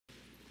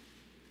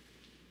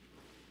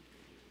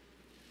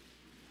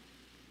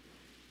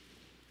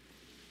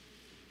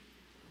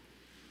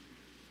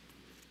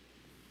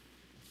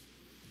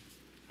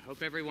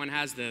Hope everyone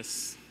has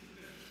this.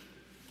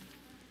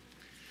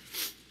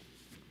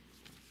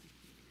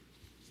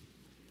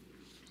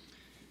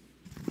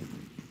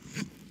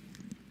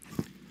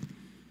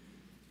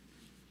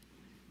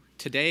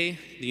 Today,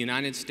 the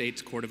United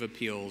States Court of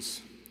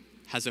Appeals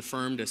has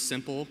affirmed a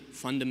simple,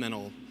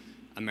 fundamental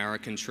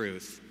American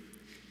truth.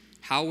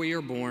 How we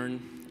are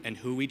born and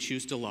who we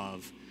choose to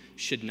love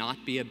should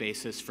not be a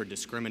basis for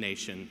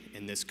discrimination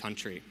in this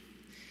country.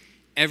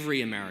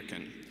 Every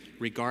American,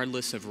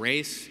 regardless of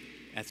race,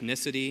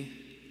 ethnicity,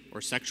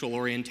 or sexual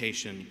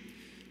orientation,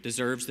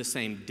 deserves the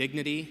same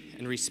dignity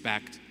and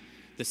respect,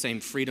 the same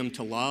freedom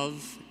to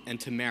love and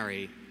to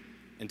marry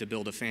and to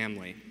build a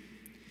family.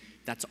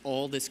 That's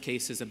all this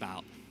case is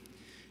about.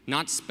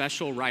 Not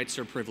special rights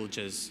or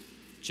privileges,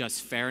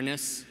 just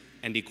fairness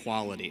and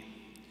equality.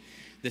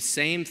 The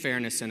same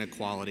fairness and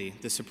equality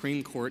the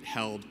Supreme Court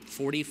held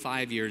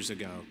 45 years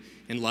ago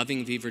in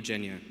Loving v.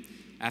 Virginia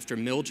after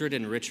Mildred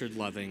and Richard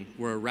Loving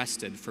were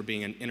arrested for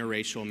being an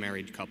interracial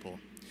married couple.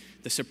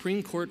 The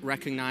Supreme Court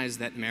recognized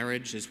that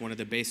marriage is one of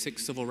the basic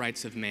civil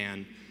rights of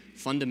man,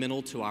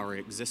 fundamental to our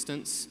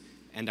existence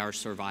and our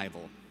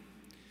survival.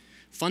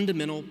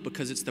 Fundamental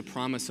because it's the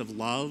promise of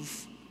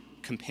love,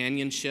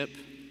 companionship,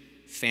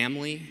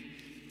 family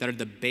that are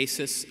the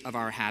basis of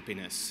our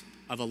happiness,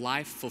 of a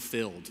life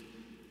fulfilled,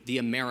 the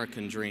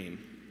American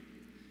dream.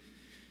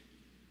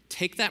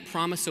 Take that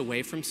promise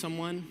away from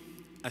someone,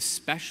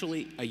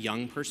 especially a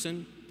young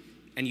person,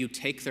 and you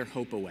take their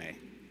hope away.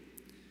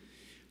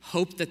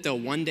 Hope that they'll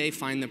one day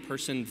find the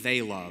person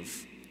they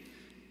love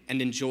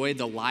and enjoy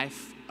the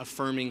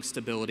life-affirming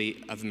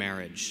stability of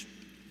marriage.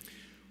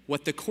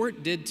 What the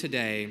court did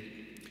today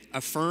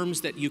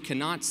affirms that you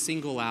cannot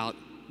single out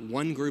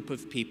one group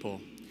of people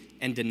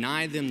and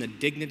deny them the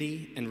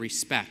dignity and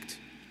respect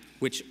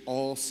which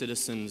all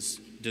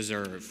citizens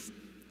deserve.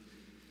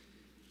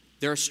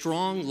 There are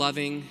strong,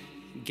 loving,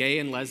 gay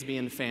and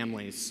lesbian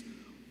families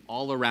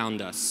all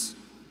around us.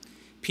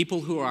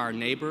 People who are our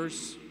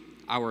neighbors,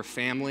 our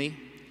family,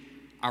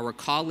 our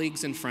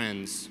colleagues and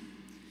friends.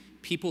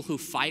 People who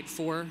fight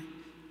for,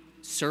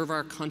 serve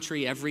our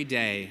country every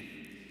day,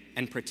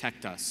 and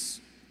protect us.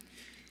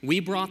 We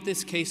brought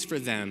this case for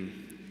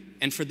them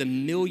and for the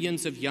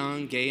millions of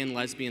young gay and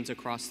lesbians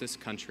across this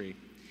country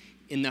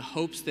in the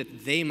hopes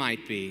that they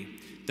might be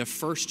the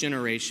first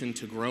generation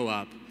to grow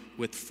up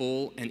with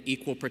full and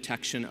equal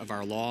protection of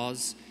our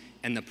laws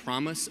and the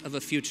promise of a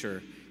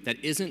future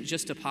that isn't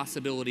just a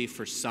possibility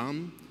for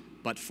some,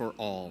 but for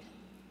all.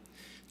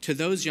 To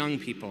those young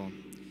people,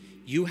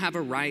 you have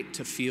a right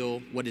to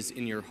feel what is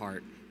in your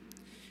heart.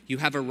 You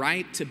have a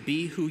right to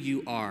be who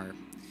you are,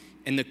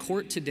 and the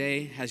court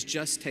today has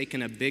just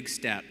taken a big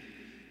step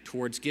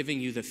towards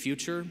giving you the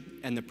future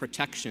and the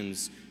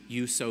protections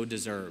you so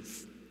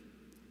deserve.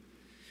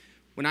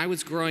 When I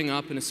was growing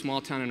up in a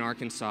small town in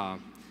Arkansas,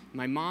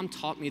 my mom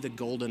taught me the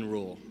golden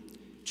rule: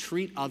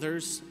 treat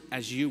others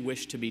as you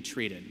wish to be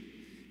treated.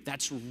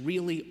 That's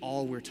really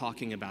all we're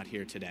talking about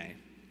here today.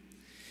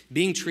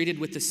 Being treated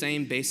with the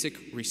same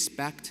basic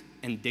respect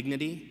and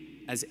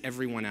dignity as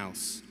everyone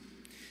else.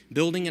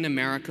 Building an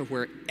America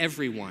where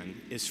everyone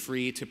is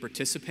free to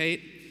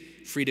participate,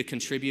 free to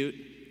contribute,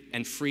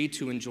 and free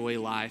to enjoy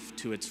life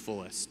to its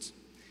fullest.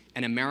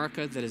 An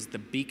America that is the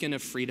beacon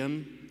of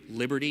freedom,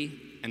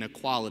 liberty, and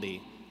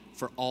equality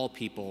for all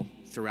people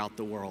throughout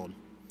the world.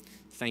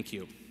 Thank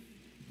you.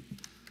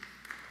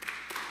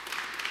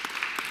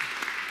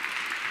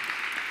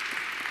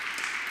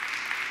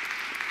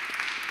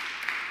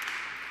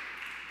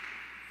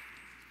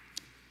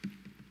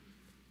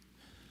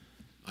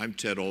 I'm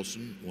Ted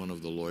Olson, one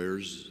of the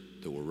lawyers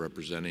that were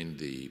representing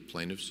the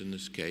plaintiffs in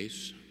this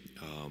case.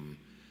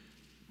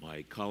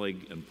 My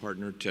colleague and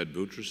partner, Ted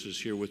Boutros, is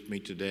here with me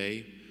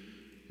today.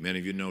 Many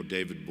of you know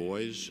David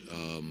Boies,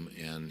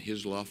 and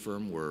his law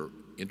firm were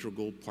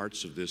integral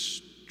parts of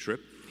this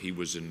trip. He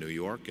was in New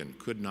York and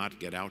could not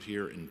get out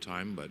here in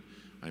time, but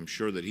I'm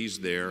sure that he's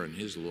there, and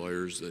his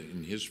lawyers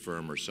in his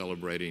firm are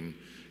celebrating,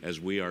 as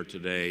we are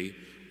today,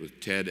 with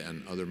Ted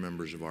and other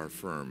members of our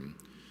firm.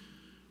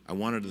 I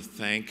wanted to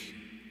thank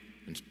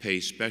and pay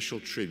special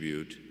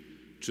tribute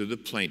to the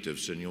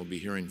plaintiffs, and you'll be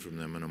hearing from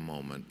them in a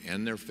moment,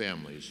 and their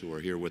families who are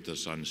here with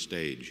us on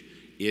stage.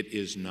 It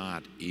is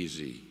not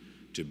easy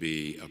to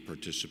be a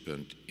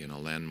participant in a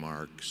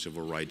landmark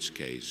civil rights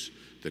case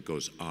that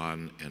goes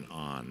on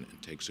and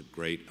takes a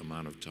great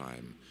amount of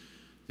time.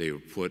 They were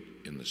put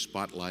in the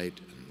spotlight,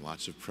 and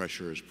lots of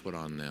pressure is put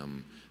on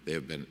them. They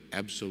have been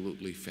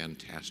absolutely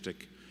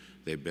fantastic.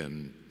 They've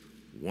been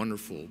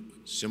wonderful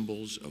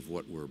symbols of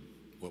what we're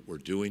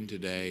doing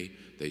today.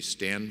 They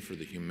stand for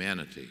the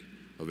humanity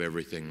of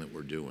everything that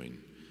we're doing.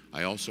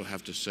 I also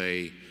have to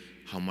say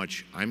how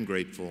much I'm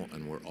grateful,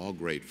 and we're all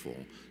grateful,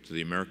 to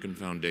the American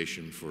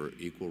Foundation for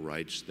Equal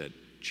Rights that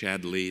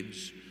Chad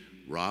leads.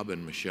 Rob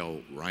and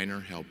Michelle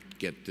Reiner helped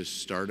get this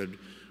started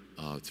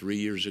 3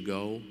 years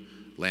ago.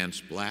 Lance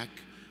Black,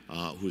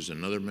 who's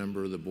another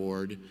member of the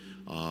board,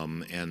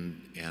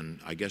 and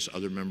I guess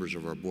other members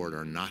of our board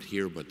are not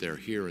here, but they're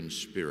here in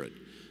spirit.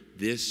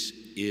 This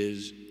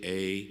is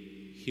a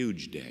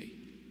huge day.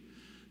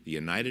 The the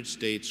United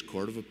States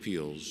Court of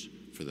Appeals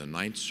for the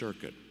Ninth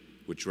Circuit,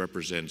 which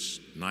represents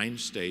 9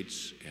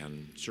 states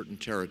and certain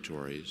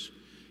territories,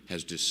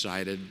 has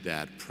decided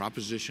that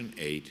Proposition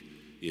 8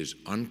 is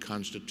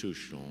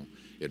unconstitutional.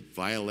 It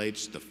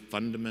violates the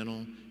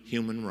fundamental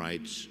human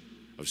rights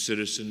of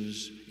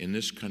citizens in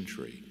this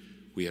country.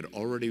 We had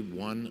already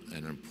won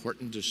an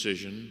important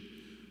decision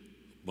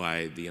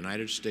by the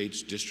United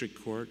States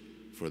District Court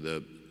for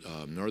the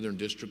Northern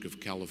District of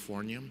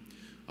California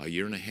a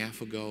year and a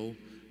half ago.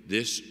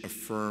 This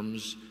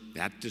affirms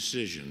that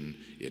decision.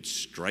 It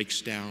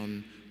strikes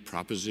down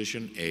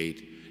Proposition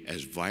 8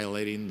 as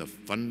violating the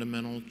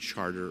fundamental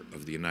charter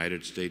of the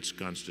United States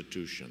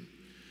Constitution.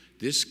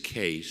 This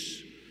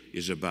case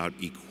is about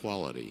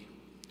equality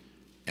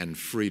and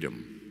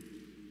freedom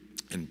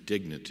and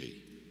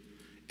dignity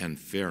and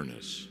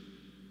fairness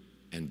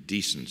and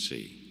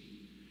decency.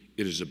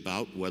 It is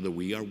about whether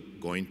we are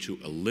going to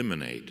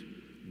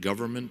eliminate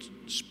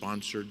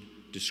government-sponsored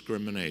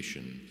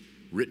discrimination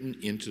written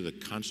into the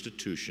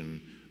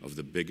Constitution of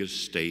the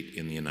biggest state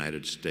in the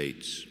United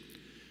States.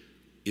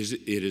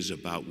 It is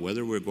about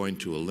whether we're going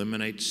to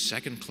eliminate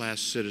second-class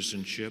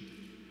citizenship,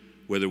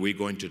 whether we're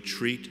going to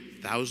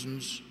treat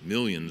thousands,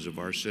 millions of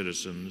our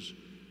citizens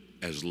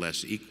as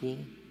less equal,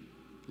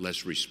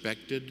 less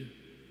respected,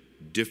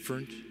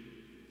 different,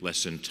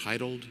 less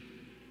entitled,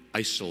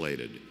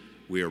 isolated.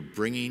 We are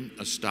bringing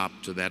a stop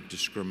to that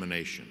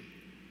discrimination.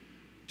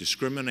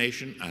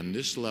 Discrimination on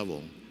this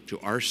level to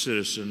our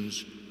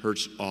citizens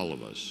hurts all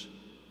of us.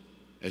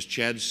 As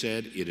Chad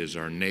said, it is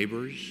our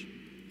neighbors,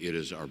 it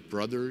is our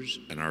brothers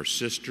and our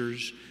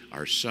sisters,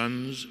 our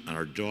sons and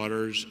our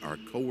daughters, our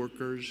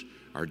coworkers,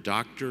 our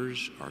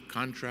doctors, our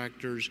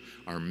contractors,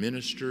 our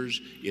ministers.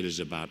 It is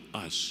about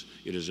us.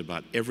 It is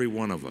about every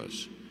one of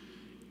us.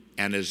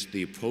 And as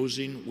the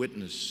opposing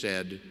witness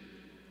said,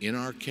 in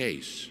our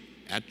case,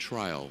 at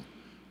trial,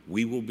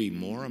 we will be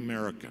more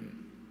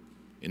American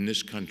in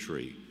this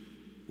country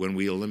when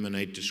we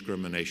eliminate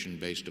discrimination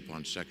based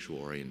upon sexual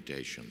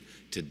orientation.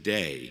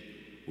 Today,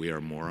 we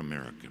are more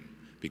American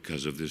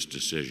because of this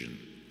decision.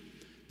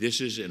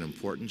 This is an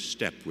important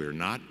step. We're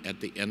not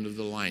at the end of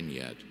the line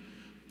yet,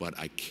 but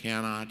I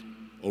cannot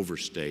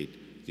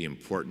overstate the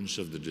importance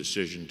of the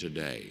decision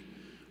today.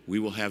 We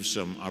will have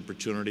some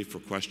opportunity for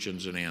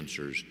questions and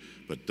answers,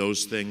 but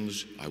those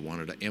things I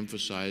wanted to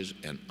emphasize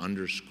and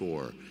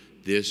underscore.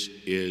 This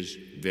is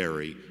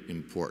very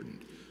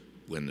important.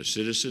 When the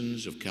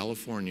citizens of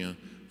California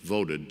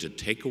voted to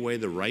take away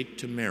the right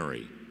to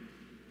marry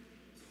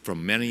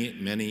from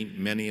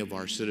many of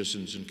our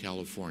citizens in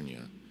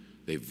California,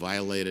 they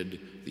violated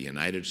the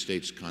United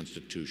States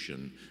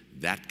Constitution.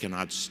 That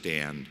cannot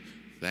stand.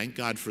 Thank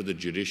God for the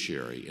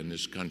judiciary in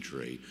this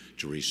country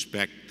to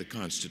respect the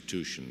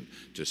Constitution,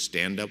 to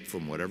stand up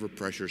from whatever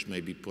pressures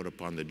may be put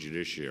upon the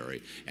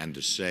judiciary, and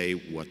to say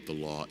what the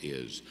law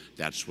is.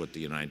 That's what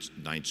the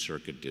Ninth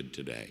Circuit did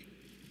today.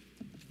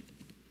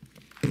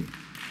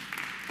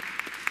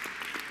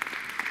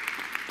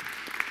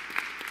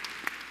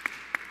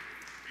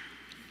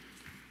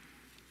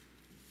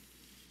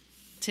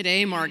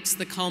 Today marks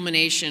the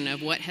culmination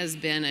of what has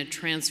been a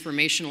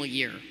transformational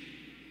year.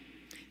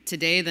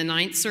 Today, the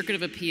Ninth Circuit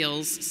of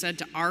Appeals said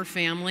to our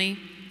family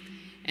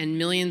and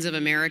millions of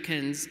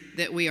Americans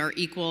that we are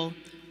equal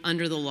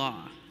under the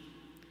law,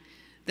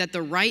 that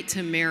the right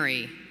to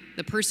marry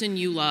the person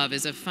you love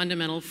is a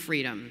fundamental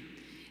freedom,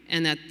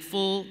 and that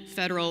full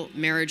federal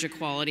marriage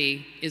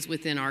equality is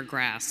within our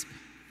grasp.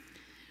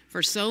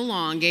 For so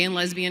long, gay and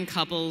lesbian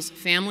couples,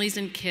 families,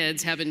 and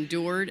kids have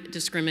endured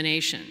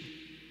discrimination.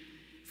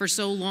 For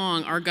so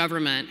long, our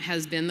government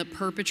has been the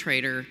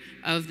perpetrator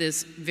of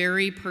this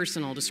very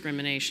personal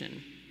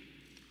discrimination.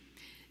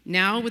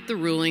 Now, with the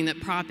ruling that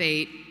Prop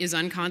 8 is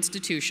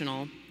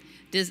unconstitutional,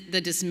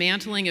 the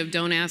dismantling of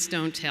Don't Ask,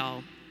 Don't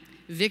Tell,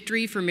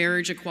 victory for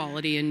marriage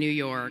equality in New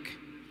York,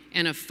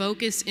 and a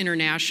focus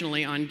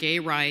internationally on gay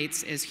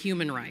rights as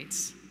human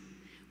rights,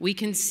 we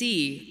can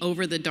see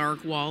over the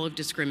dark wall of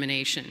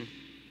discrimination.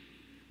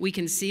 We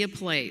can see a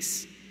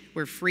place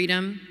where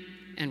freedom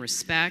and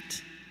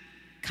respect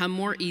come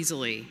more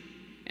easily,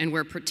 and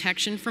where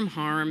protection from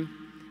harm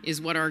is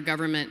what our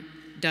government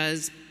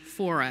does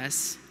for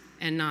us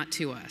and not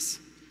to us.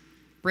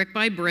 Brick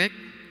by brick,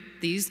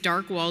 these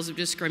dark walls of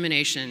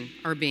discrimination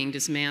are being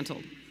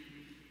dismantled.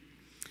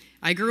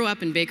 I grew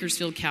up in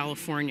Bakersfield,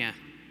 California,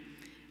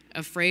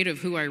 afraid of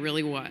who I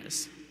really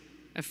was,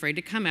 afraid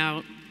to come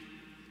out,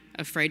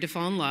 afraid to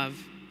fall in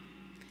love,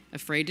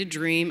 afraid to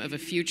dream of a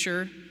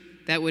future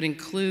that would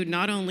include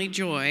not only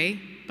joy,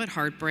 but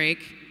heartbreak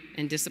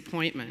and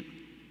disappointment.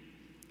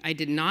 I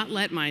did not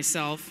let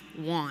myself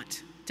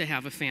want to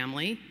have a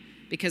family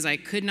because I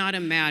could not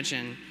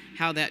imagine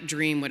how that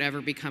dream would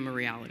ever become a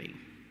reality.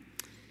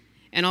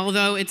 And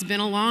although it's been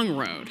a long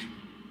road,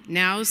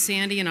 now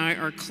Sandy and I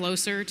are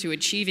closer to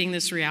achieving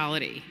this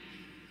reality.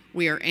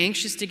 We are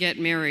anxious to get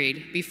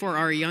married before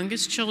our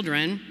youngest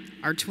children,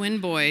 our twin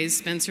boys,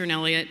 Spencer and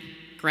Elliot,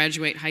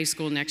 graduate high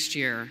school next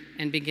year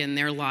and begin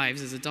their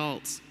lives as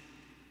adults.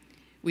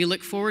 We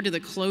look forward to the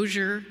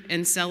closure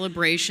and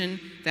celebration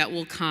that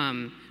will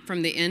come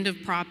from the end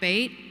of Prop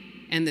 8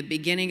 and the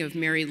beginning of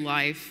married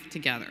life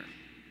together.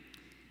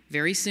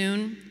 Very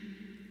soon,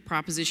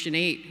 Proposition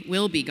 8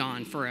 will be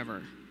gone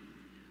forever.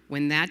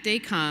 When that day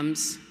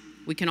comes,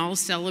 we can all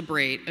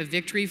celebrate a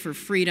victory for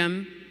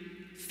freedom,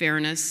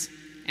 fairness,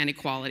 and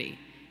equality.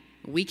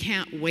 We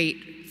can't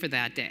wait for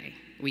that day.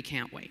 We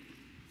can't wait.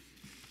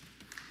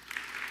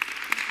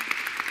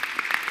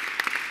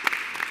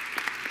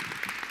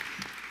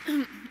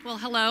 Well,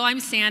 hello,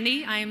 I'm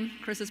Sandy. I'm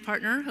Chris's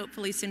partner,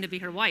 hopefully soon to be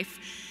her wife.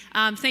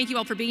 Thank you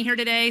all for being here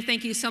today.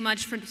 Thank you so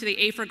much to the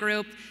AFER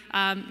group.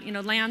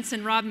 Lance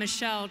and Rob,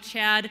 Michelle,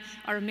 Chad,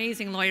 our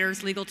amazing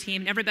lawyers, legal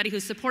team, and everybody who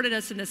supported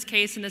us in this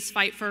case, in this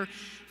fight for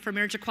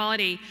marriage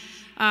equality.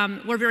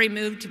 We're very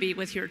moved to be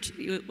with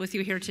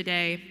you here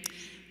today.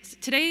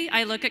 Today,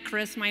 I look at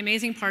Chris, my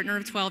amazing partner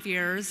of 12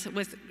 years,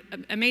 with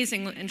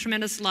amazing and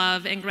tremendous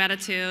love and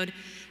gratitude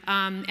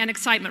and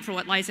excitement for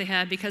what lies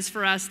ahead, because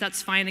for us,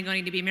 that's finally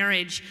going to be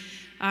marriage.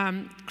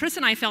 Chris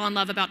and I fell in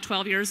love about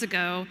 12 years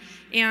ago,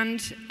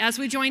 and as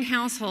we joined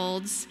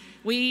households,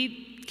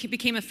 we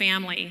became a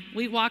family.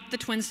 We walked the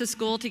twins to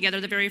school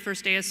together the very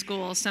first day of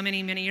school so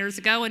many, many years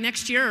ago, and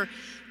next year,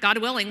 God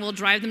willing, we'll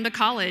drive them to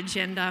college,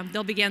 and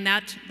they'll begin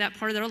that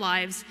part of their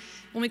lives.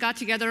 When we got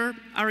together,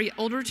 our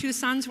older two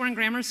sons were in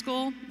grammar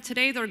school.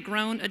 Today, they're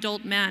grown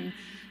adult men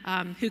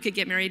who could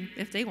get married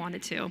if they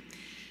wanted to.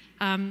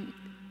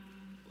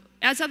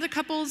 As other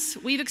couples,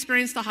 we've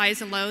experienced the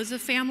highs and lows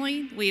of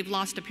family. We've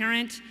lost a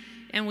parent,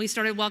 and we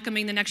started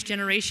welcoming the next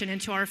generation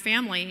into our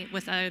family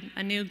with a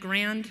new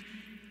grand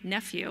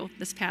nephew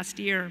this past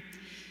year.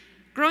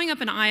 Growing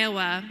up in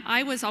Iowa,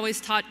 I was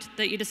always taught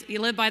that you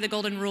live by the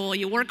golden rule.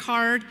 You work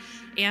hard,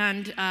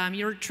 and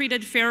you're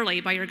treated fairly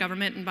by your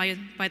government and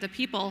by the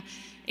people.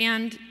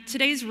 And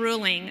today's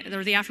ruling,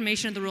 or the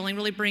affirmation of the ruling,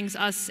 really brings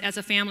us as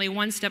a family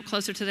one step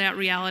closer to that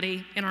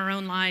reality in our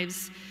own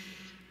lives.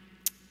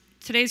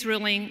 Today's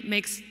ruling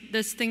makes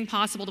this thing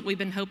possible that we've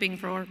been hoping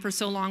for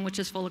so long, which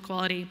is full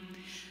equality.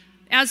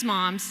 As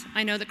moms,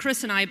 I know that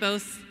Chris and I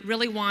both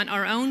really want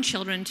our own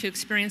children to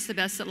experience the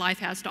best that life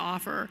has to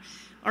offer.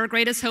 Our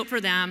greatest hope for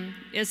them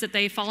is that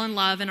they fall in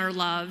love and are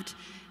loved,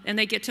 and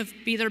they get to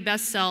be their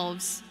best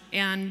selves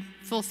and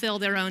fulfill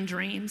their own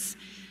dreams.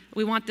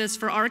 We want this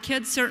for our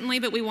kids, certainly,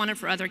 but we want it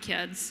for other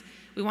kids.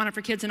 We want it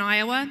for kids in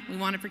Iowa. We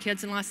want it for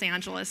kids in Los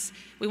Angeles.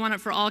 We want it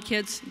for all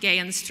kids, gay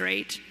and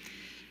straight.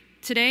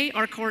 Today,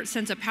 our court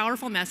sends a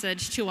powerful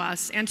message to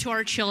us and to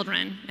our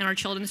children and our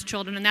children's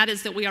children, and that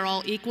is that we are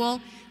all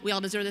equal, we all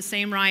deserve the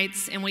same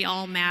rights, and we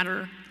all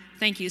matter.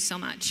 Thank you so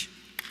much.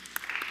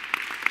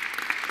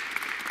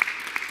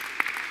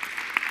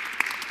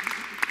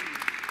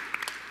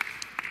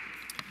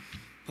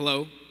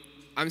 Hello,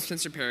 I'm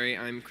Spencer Perry.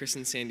 I'm Chris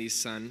and Sandy's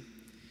son.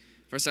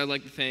 First, I'd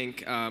like to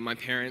thank my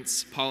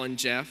parents, Paul and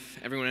Jeff,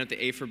 everyone at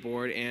the AFER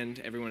board, and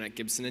everyone at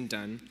Gibson and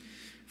Dunn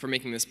for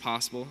making this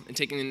possible and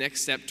taking the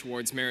next step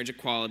towards marriage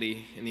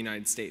equality in the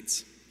United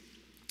States.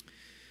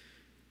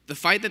 The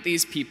fight that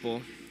these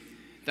people,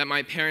 that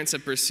my parents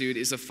have pursued,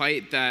 is a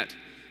fight that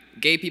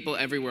gay people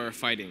everywhere are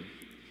fighting.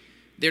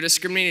 They're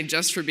discriminated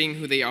just for being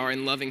who they are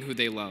and loving who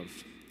they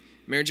love.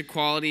 Marriage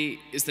equality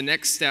is the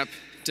next step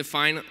to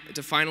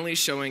finally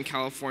showing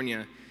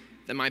California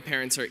that my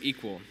parents are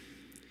equal,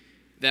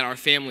 that our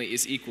family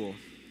is equal.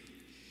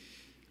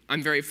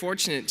 I'm very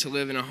fortunate to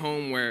live in a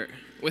home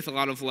with a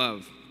lot of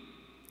love.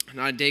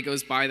 Not a day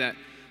goes by that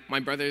my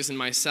brothers and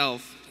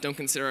myself don't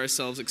consider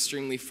ourselves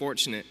extremely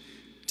fortunate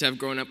to have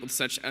grown up with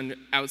such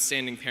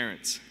outstanding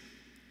parents.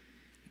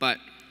 But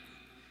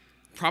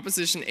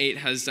Proposition 8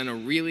 has done a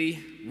really,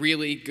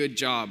 really good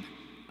job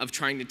of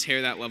trying to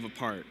tear that love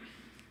apart.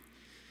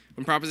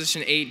 When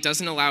Proposition 8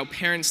 doesn't allow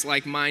parents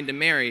like mine to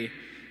marry,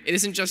 it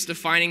isn't just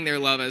defining their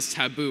love as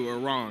taboo or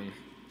wrong.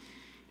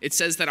 It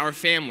says that our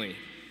family,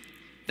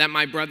 that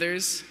my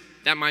brothers,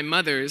 that my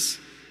mothers,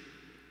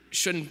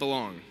 shouldn't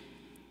belong.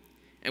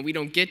 And we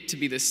don't get to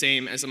be the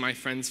same as my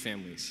friends'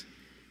 families.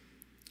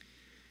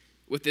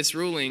 With this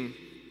ruling,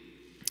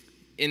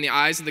 in the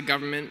eyes of the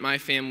government, my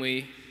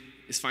family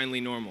is finally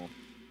normal.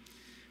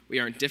 We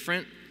aren't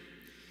different,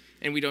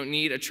 and we don't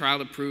need a trial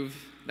to prove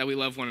that we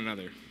love one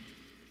another.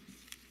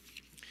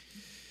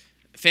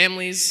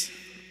 Families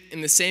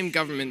in the same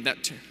government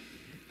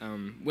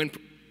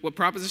what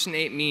Proposition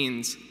 8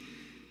 means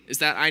is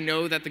that I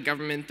know that the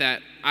government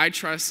that I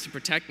trust to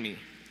protect me,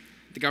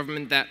 the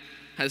government that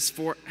has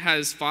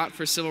fought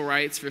for civil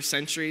rights for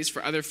centuries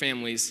for other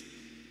families,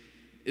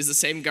 is the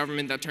same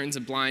government that turns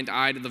a blind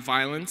eye to the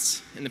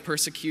violence and the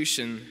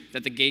persecution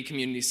that the gay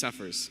community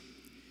suffers.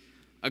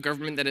 A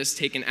government that has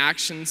taken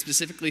action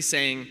specifically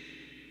saying,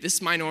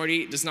 this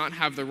minority does not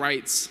have the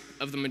rights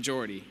of the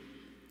majority.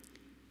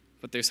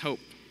 But there's hope.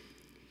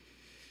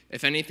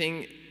 If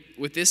anything,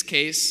 with this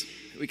case,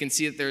 we can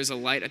see that there is a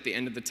light at the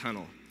end of the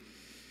tunnel.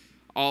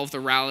 All of the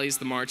rallies,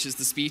 the marches,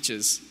 the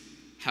speeches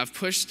have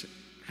pushed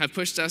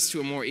us to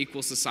a more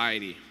equal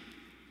society,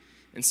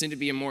 and soon to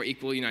be a more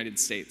equal United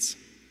States.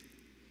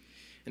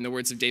 In the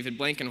words of David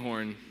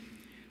Blankenhorn,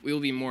 we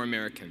will be more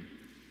American.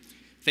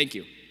 Thank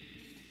you.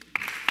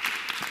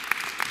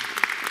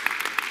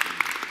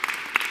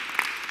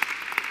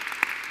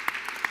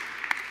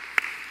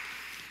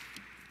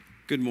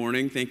 Good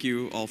morning. Thank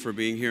you all for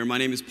being here. My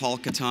name is Paul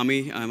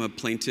Katami. I'm a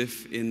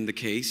plaintiff in the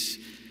case.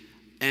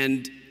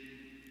 And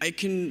I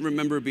can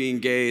remember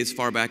being gay as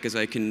far back as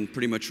I can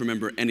pretty much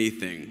remember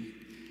anything.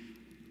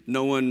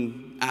 No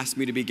one asked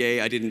me to be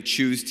gay. I didn't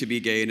choose to be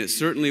gay, and it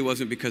certainly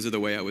wasn't because of the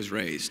way I was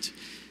raised.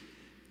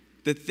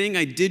 The thing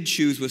I did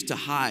choose was to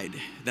hide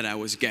that I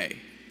was gay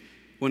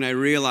when I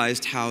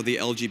realized how the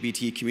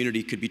LGBT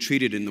community could be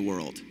treated in the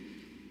world.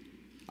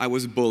 I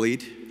was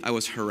bullied, I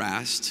was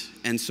harassed,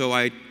 and so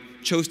I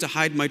chose to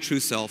hide my true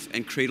self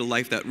and create a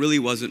life that really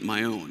wasn't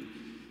my own.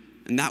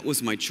 And that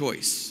was my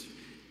choice,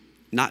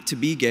 not to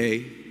be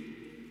gay,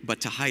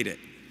 but to hide it.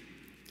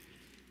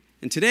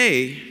 And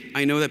today,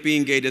 I know that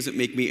being gay doesn't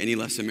make me any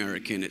less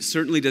American. It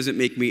certainly doesn't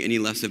make me any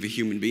less of a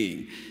human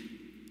being.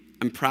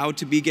 I'm proud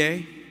to be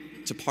gay.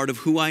 It's a part of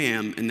who I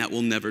am, and that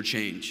will never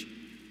change.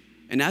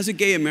 And as a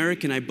gay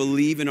American, I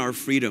believe in our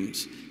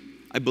freedoms.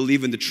 I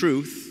believe in the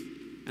truth,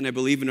 and I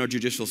believe in our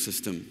judicial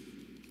system.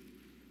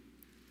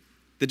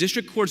 The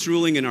district court's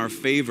ruling in our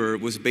favor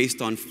was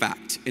based on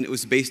fact, and it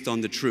was based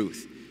on the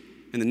truth.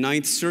 And the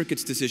Ninth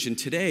Circuit's decision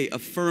today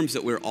affirms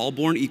that we're all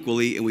born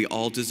equally and we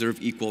all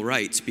deserve equal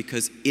rights,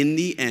 because in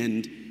the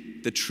end,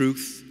 the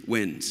truth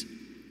wins.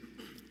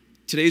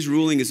 Today's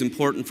ruling is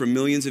important for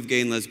millions of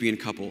gay and lesbian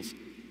couples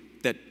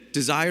that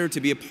desire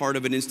to be a part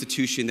of an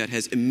institution that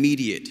has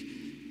immediate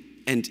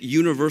and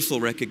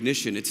universal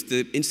recognition. It's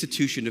the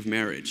institution of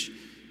marriage.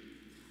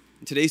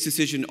 Today's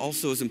decision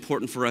also is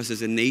important for us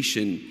as a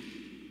nation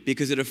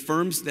because it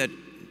affirms that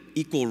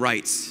equal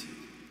rights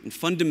and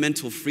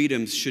fundamental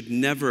freedoms should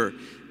never,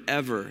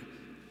 ever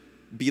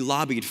be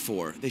lobbied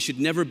for. They should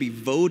never be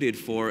voted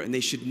for, and they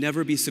should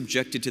never be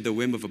subjected to the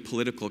whim of a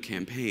political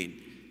campaign.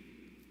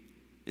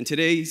 And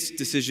today's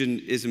decision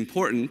is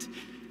important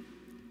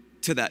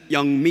to that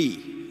young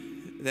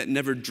me that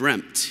never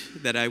dreamt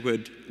that I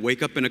would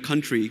wake up in a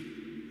country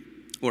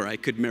where I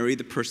could marry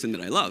the person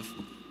that I love.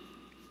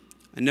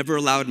 I never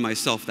allowed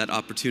myself that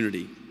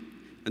opportunity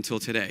until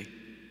today.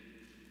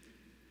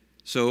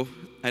 So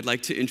I'd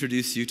like to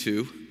introduce you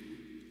to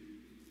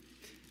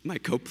my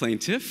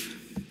co-plaintiff,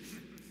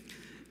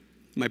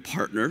 my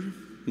partner,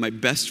 my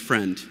best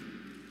friend,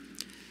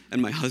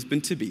 and my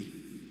husband-to-be,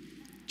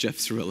 Jeff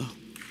Cirillo.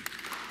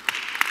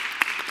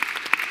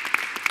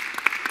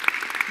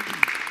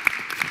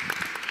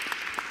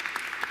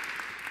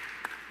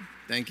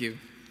 Thank you.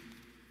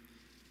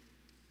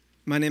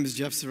 My name is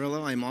Jeff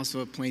Cirillo. I'm also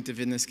a plaintiff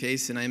in this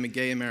case, and I am a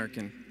gay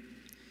American.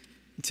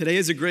 Today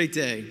is a great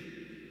day,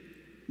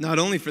 not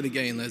only for the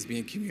gay and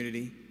lesbian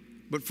community,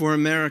 but for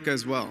America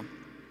as well.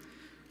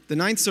 The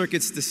Ninth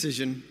Circuit's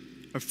decision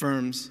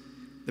affirms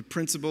the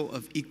principle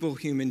of equal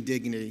human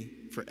dignity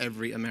for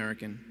every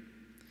American,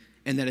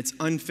 and that it's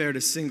unfair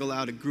to single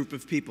out a group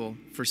of people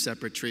for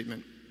separate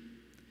treatment.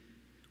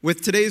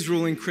 With today's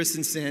ruling, Chris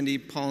and Sandy,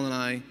 Paul and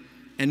I,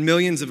 and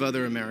millions of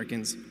other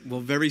Americans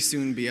will very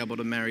soon be able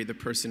to marry the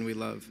person we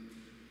love.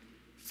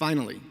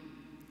 Finally,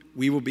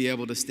 we will be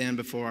able to stand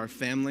before our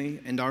family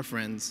and our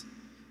friends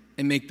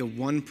and make the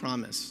one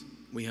promise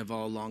we have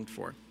all longed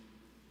for,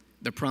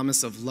 the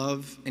promise of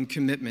love and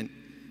commitment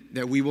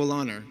that we will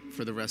honor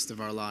for the rest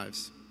of our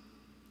lives.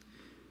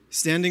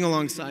 Standing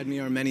alongside me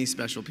are many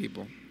special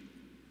people.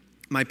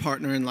 My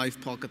partner in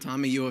life, Paul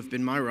Katami, you have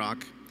been my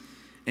rock,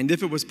 and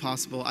if it was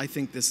possible, I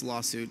think this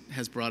lawsuit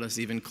has brought us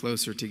even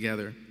closer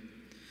together.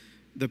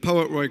 The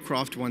poet Roy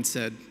Croft once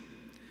said,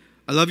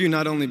 "I love you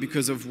not only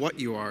because of what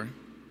you are,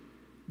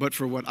 but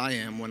for what I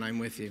am when I'm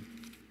with you."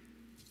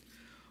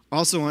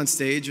 Also on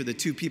stage are the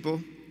two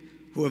people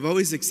who have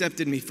always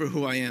accepted me for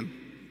who I am,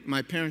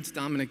 my parents,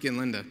 Dominic and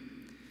Linda.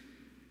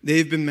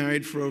 They've been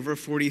married for over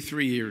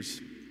 43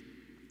 years.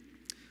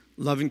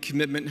 Love and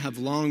commitment have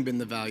long been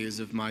the values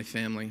of my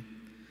family.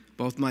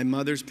 Both my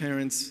mother's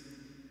parents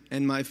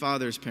and my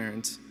father's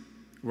parents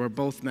were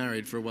both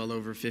married for well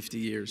over 50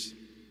 years.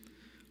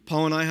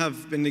 Paul and I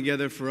have been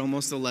together for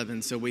almost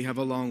 11, so we have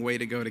a long way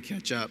to go to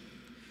catch up.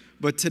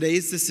 But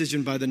today's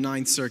decision by the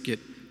Ninth Circuit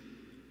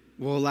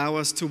will allow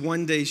us to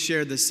one day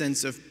share the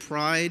sense of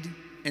pride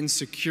and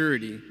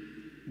security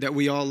that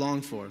we all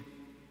long for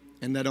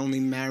and that only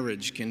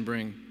marriage can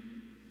bring.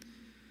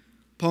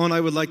 Paul and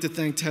I would like to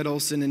thank Ted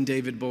Olson and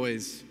David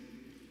Boies.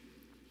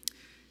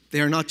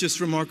 They are not just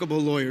remarkable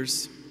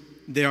lawyers,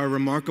 they are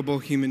remarkable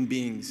human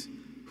beings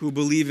who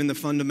believe in the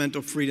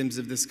fundamental freedoms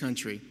of this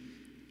country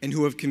and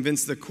who have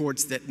convinced the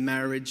courts that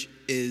marriage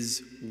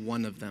is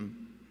one of them.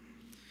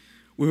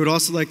 We would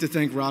also like to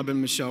thank Rob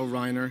and Michelle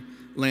Reiner,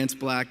 Lance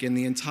Black, and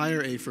the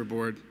entire AFER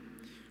board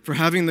for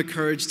having the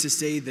courage to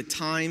say the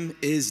time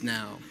is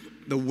now,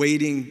 the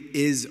waiting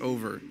is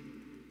over.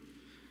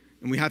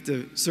 And we have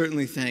to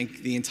certainly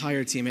thank the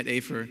entire team at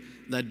AFER,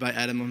 led by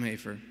Adam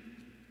O'Hafer.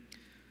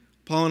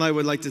 Paul and I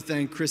would like to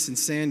thank Chris and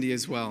Sandy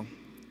as well.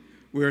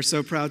 We are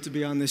so proud to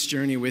be on this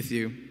journey with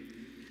you,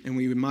 and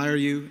we admire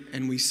you,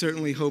 and we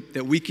certainly hope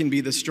that we can be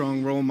the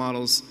strong role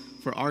models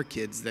for our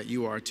kids that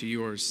you are to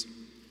yours.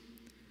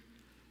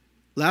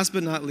 Last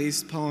but not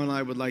least, Paul and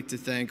I would like to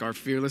thank our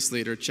fearless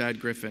leader, Chad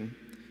Griffin,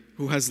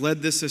 who has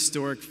led this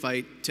historic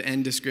fight to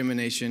end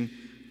discrimination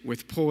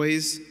with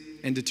poise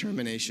and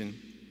determination.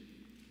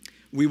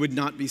 We would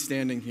not be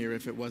standing here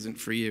if it wasn't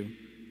for you.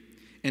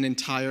 An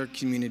entire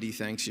community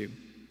thanks you.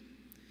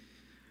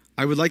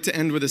 I would like to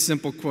end with a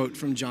simple quote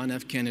from John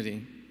F.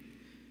 Kennedy.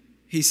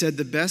 He said,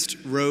 "The best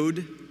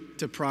road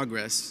to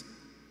progress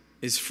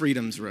is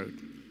freedom's road."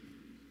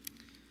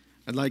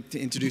 I'd like to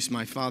introduce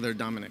my father,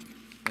 Dominic.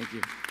 Thank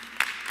you.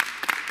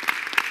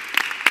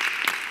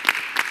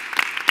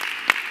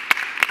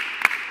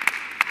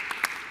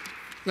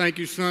 Thank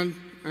you, son.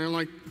 I'd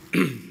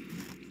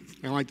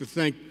like to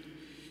thank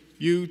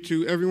you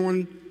to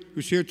everyone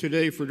who's here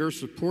today for their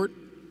support,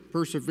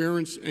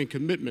 perseverance, and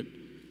commitment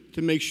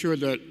to make sure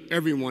that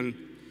everyone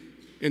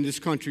in this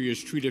country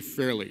is treated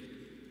fairly.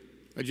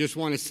 I just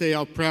want to say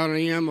how proud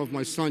I am of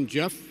my son,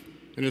 Jeff,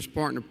 and his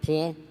partner,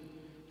 Paul.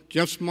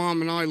 Jeff's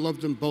mom and I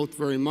loved them both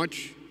very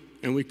much,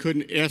 and we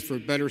couldn't ask for a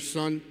better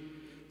son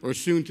or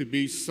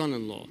soon-to-be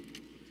son-in-law.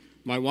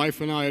 My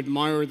wife and I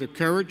admire the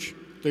courage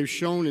they've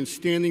shown in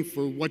standing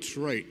for what's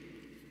right.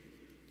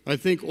 I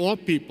think all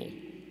people,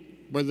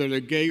 whether they're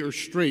gay or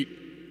straight,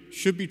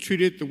 should be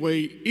treated the way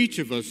each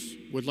of us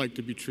would like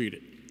to be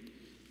treated.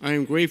 I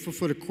am grateful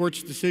for the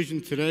court's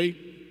decision today.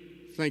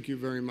 Thank you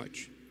very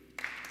much.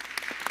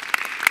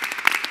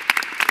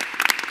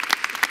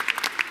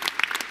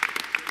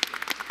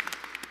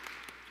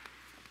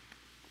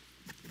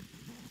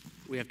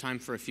 We have time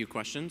for a few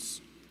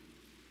questions.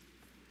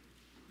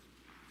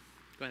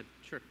 Go ahead,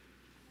 sure.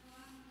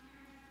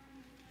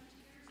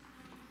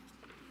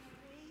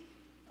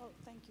 Oh,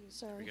 thank you,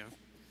 sorry. There we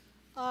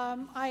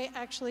go. I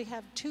actually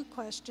have two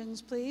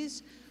questions,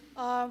 please.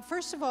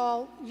 First of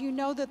all, you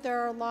know that there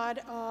are a lot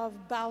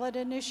of ballot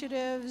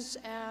initiatives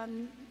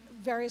and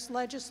various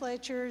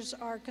legislatures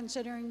are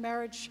considering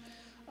marriage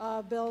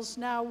bills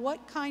now.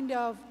 What kind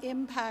of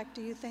impact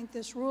do you think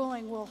this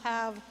ruling will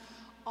have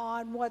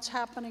on what's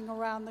happening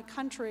around the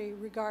country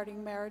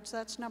regarding marriage?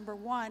 That's number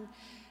one.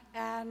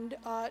 And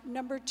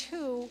number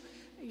two,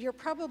 you're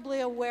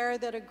probably aware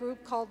that a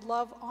group called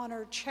Love,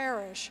 Honor,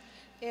 Cherish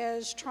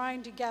is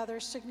trying to gather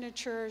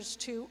signatures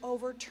to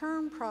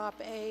overturn Prop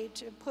 8,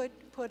 to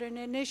put an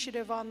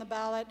initiative on the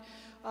ballot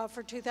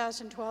for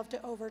 2012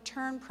 to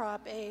overturn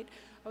Prop 8.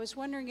 I was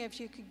wondering if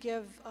you could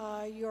give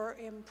your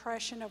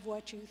impression of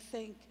what you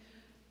think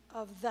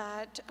of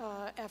that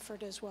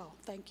effort as well.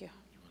 Thank you.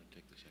 You want to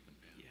take the second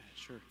pass? Yeah,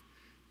 sure.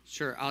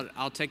 Sure,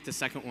 I'll take the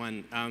second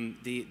one.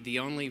 The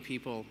only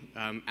people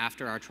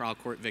after our trial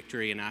court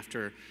victory and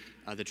after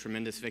the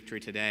tremendous victory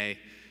today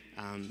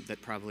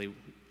that probably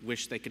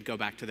wish they could go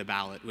back to the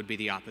ballot would be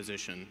the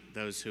opposition,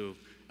 those who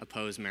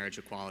oppose marriage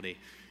equality.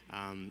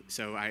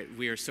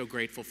 We are so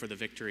grateful for the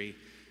victory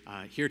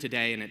here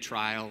today and at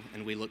trial,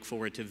 and we look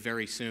forward to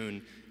very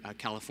soon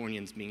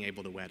Californians being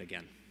able to wed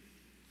again.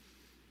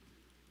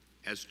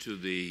 As to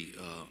the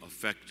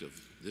effect of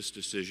this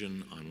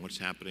decision on what's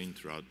happening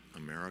throughout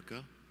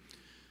America,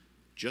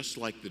 just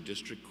like the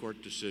district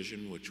court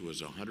decision, which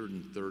was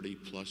 130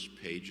 plus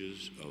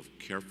pages of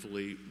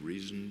carefully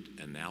reasoned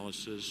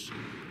analysis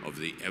of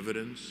the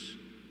evidence,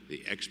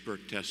 the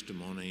expert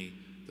testimony,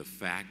 the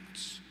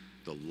facts,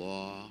 the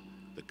law,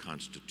 the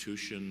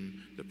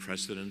Constitution, the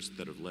precedents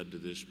that have led to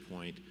this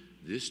point,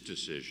 this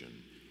decision,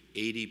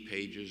 80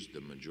 pages,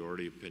 the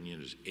majority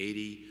opinion is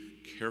 80,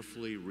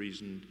 carefully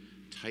reasoned,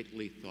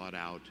 tightly thought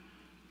out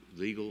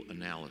legal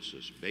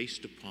analysis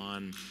based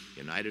upon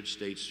United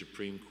States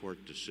Supreme Court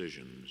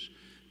decisions.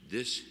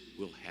 This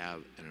will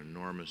have an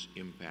enormous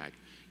impact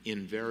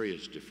in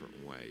various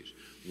different ways.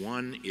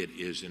 One, it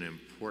is an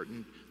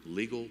important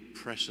legal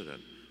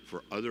precedent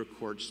for other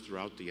courts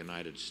throughout the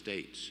United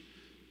States.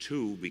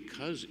 Two,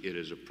 because it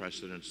is a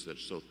precedent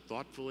that's so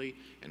thoughtfully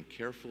and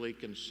carefully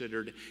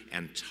considered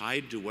and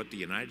tied to what the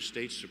United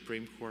States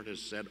Supreme Court has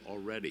said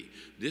already.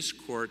 This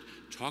court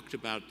talked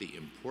about the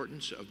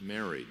importance of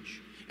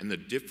marriage and the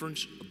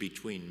difference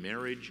between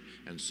marriage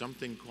and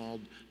something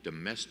called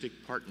domestic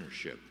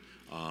partnership,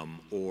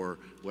 or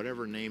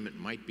whatever name it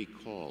might be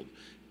called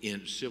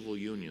in civil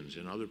unions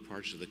in other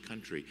parts of the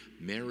country.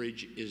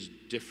 Marriage is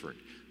different.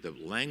 The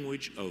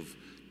language of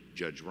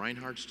Judge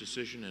Reinhardt's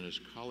decision and his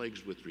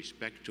colleagues with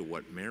respect to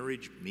what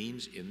marriage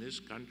means in this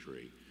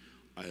country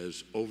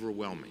is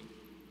overwhelming.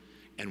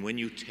 And when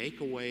you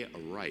take away a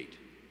right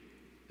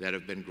that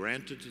have been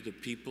granted to the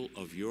people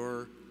of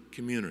your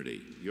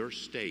community, your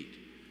state,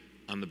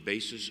 on the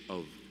basis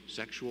of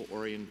sexual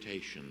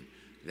orientation,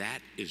 that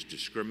is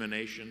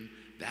discrimination.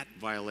 That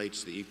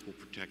violates the Equal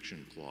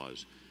Protection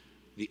Clause.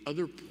 The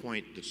other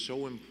point that's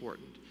so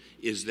important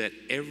is that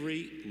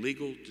every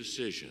legal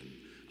decision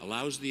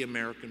allows the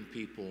American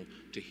people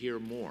to hear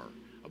more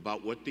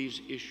about what these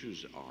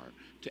issues are,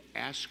 to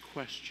ask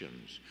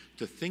questions,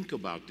 to think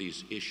about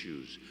these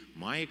issues.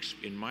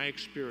 In my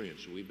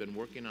experience, we've been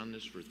working on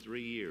this for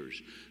 3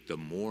 years, the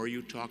more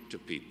you talk to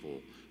people,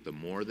 the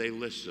more they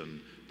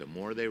listen, the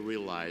more they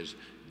realize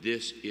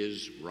this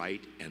is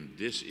right and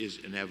this is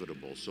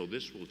inevitable. So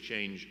this will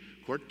change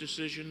court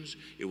decisions,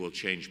 it will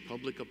change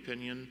public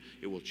opinion,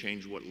 it will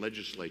change what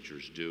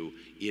legislatures do.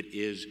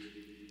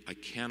 I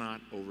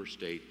cannot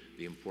overstate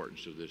the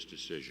importance of this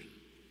decision.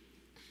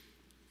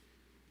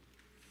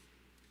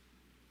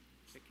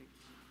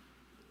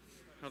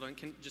 Hold on,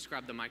 can just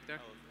grab the mic there?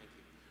 Oh, thank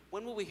you.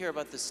 When will we hear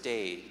about the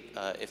stay?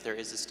 If there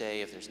is a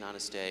stay, if there's not a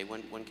stay,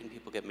 when can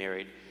people get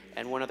married?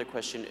 And one other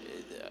question,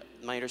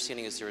 my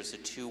understanding is there was a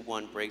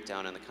 2-1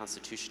 breakdown on the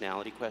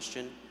constitutionality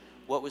question.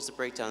 What was the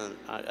breakdown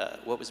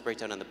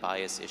on the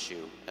bias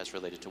issue as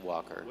related to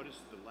Walker? What is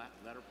the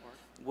latter part?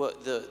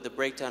 What, the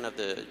breakdown of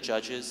the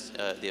judges,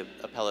 the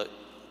appellate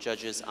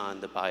judges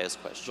on the bias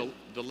question.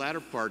 The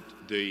latter part,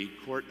 the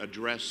court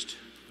addressed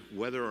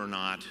whether or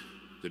not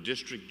the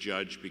district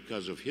judge,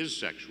 because of his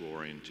sexual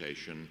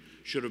orientation,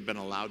 should have been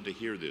allowed to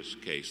hear this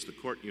case. The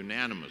court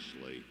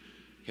unanimously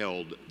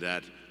held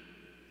that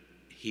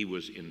he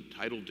was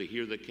entitled to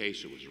hear the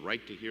case, it was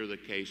right to hear the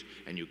case,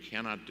 and you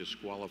cannot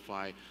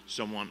disqualify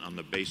someone on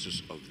the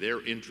basis of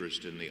their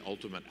interest in the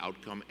ultimate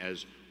outcome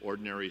as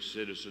ordinary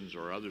citizens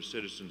or other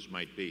citizens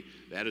might be.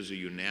 That is a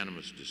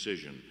unanimous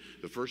decision.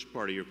 The first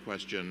part of your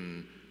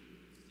question,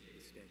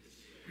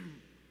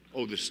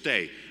 oh, the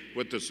stay.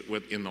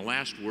 In the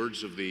last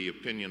words of the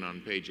opinion on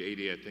page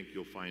 80, I think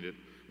you'll find it,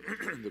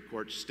 the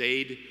court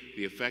stayed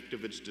the effect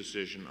of its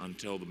decision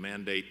until the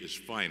mandate is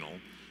final,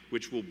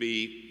 which will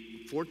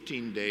be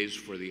 14 days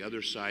for the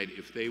other side,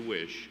 if they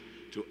wish,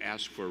 to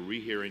ask for a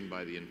rehearing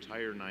by the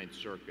entire Ninth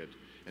Circuit.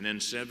 And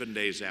then 7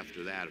 days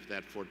after that, if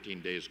that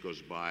 14 days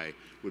goes by,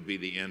 would be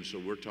the end. So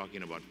we're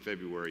talking about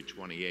February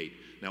 28.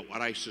 Now,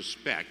 what I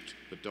suspect,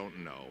 but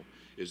don't know,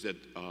 is that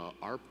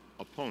our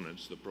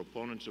opponents, the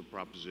proponents of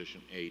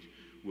Proposition 8,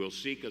 will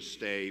seek a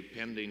stay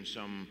pending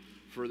some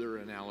further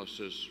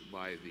analysis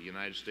by the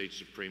United States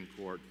Supreme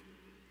Court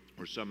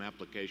or some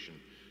application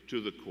to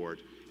the court,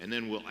 and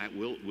then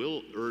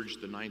we'll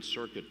urge the Ninth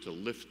Circuit to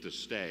lift the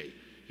stay.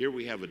 Here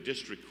we have a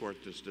district court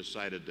that's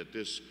decided that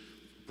this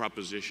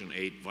Proposition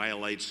 8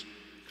 violates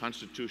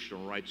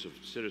constitutional rights of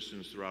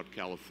citizens throughout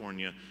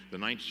California. The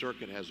Ninth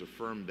Circuit has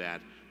affirmed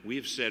that.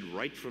 We've said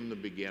right from the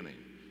beginning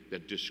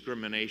that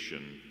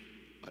discrimination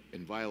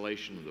in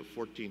violation of the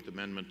 14th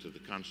Amendment to the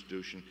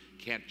Constitution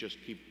can't just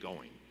keep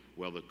going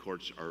while the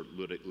courts are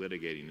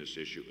litigating this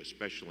issue,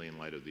 especially in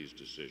light of these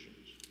decisions.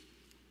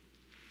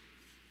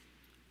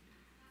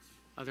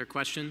 Other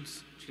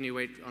questions? Can you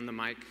wait on the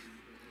mic?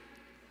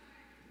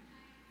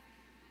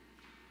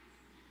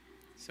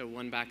 So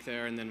one back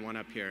there and then one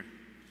up here.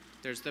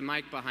 There's the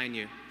mic behind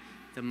you.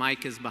 The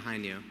mic is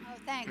behind you. Oh,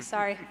 thanks.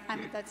 Sorry.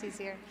 That's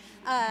easier.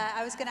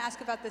 I was going to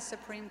ask about the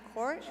Supreme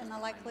Court and the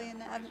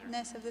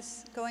likeliness of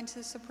this going to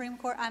the Supreme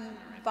Court. I'm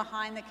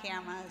behind the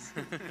cameras.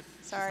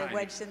 Sorry,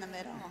 wedged in the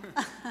middle.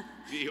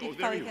 Oh,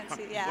 there you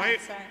are. Yeah,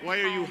 why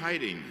are you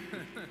hiding?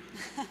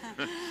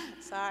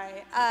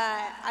 Sorry.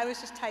 I was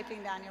just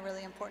typing down your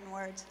really important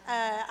words.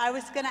 I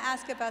was going to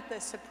ask about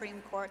the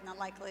Supreme Court and the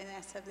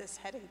likeliness of this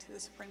heading to the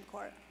Supreme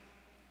Court.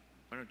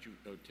 Why don't you,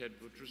 Ted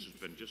Boutros has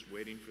been just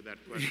waiting for that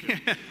question.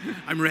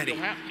 I'm ready.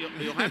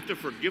 You'll have to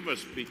forgive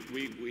us.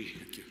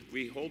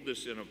 We hold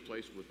this in a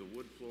place with the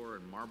wood floor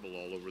and marble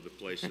all over the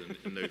place,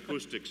 and the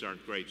acoustics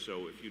aren't great.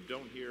 So if you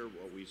don't hear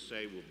what we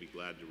say, we'll be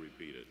glad to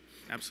repeat it.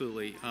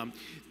 Absolutely.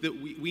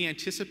 We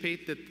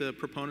anticipate that the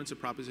proponents of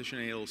Proposition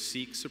 8 will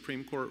seek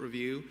Supreme Court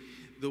review.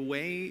 The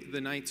way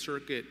the Ninth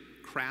Circuit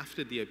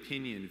crafted the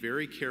opinion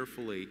very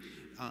carefully,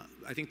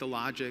 I think the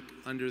logic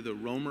under the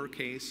Romer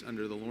case,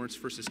 under the Lawrence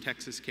versus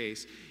Texas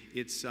case,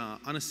 it's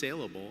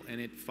unassailable,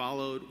 and it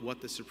followed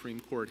what the Supreme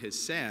Court has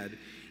said.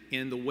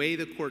 And the way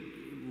the court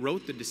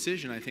wrote the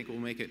decision, I think, will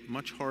make it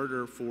much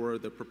harder for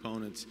the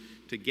proponents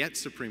to get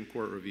Supreme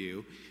Court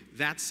review.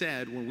 That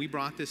said, when we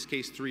brought this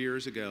case 3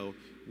 years ago,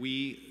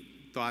 we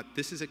thought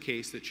this is a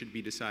case that should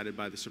be decided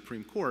by the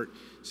Supreme Court.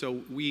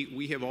 So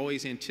we have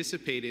always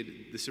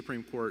anticipated the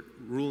Supreme Court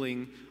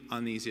ruling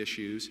on these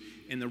issues.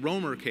 In the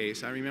Romer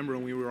case, I remember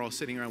when we were all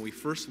sitting around, we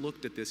first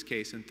looked at this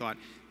case and thought,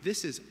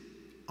 this is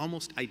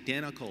almost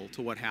identical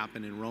to what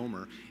happened in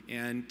Romer.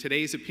 And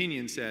today's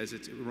opinion says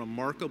it's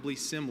remarkably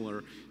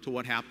similar to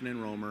what happened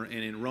in Romer. And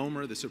in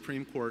Romer, the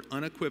Supreme Court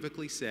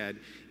unequivocally said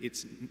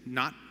it's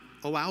not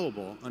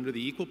allowable under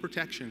the Equal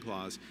Protection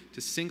Clause to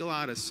single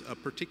out a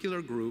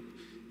particular group,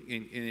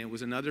 and it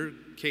was another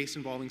case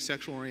involving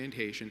sexual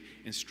orientation,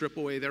 and strip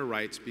away their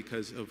rights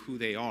because of who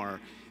they are.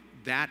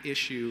 That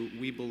issue,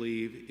 we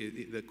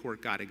believe, the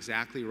court got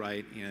exactly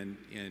right, and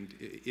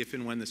if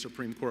and when the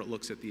Supreme Court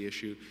looks at the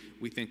issue,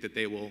 we think that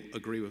they will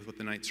agree with what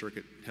the Ninth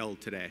Circuit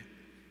held today.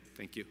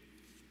 Thank you.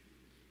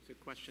 There's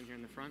a question here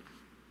in the front.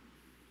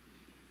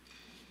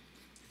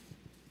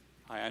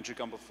 Hi, Andrew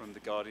Gumbel from The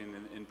Guardian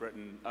in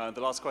Britain.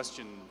 The last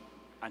question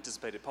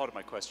anticipated part of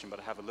my question, but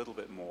I have a little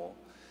bit more,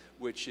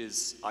 which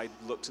is, I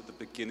looked at the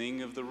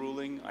beginning of the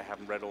ruling. I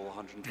haven't read all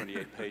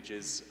 128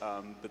 pages,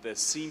 but there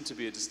seemed to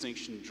be a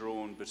distinction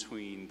drawn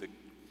between the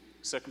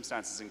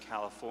circumstances in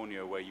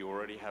California where you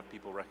already have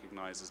people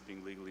recognized as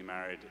being legally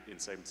married in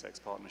same-sex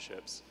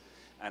partnerships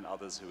and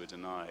others who are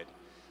denied,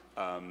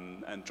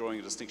 and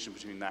drawing a distinction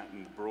between that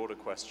and the broader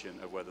question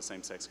of whether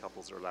same-sex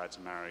couples are allowed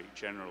to marry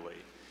generally.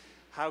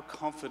 How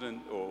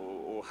confident,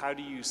 or how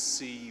do you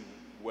see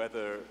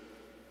whether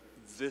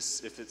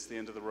this, if it's the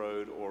end of the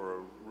road, or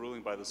a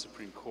ruling by the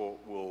Supreme Court,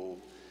 will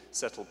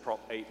settle Prop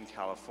 8 in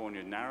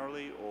California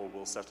narrowly, or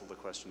will settle the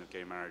question of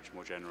gay marriage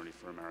more generally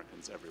for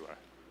Americans everywhere?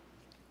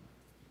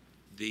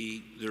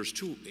 There's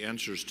two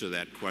answers to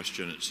that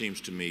question, it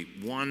seems to me.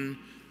 One,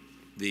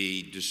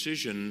 the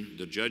decision,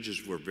 the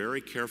judges were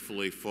very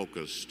carefully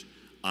focused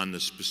on the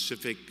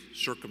specific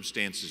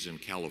circumstances in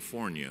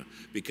California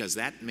because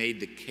that made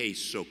the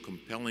case so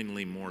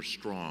compellingly more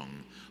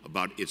strong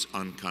about its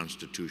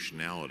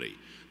unconstitutionality.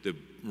 The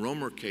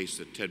Romer case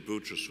that Ted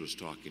Boutros was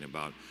talking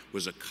about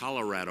was a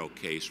Colorado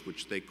case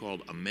which they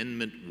called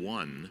Amendment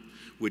 1,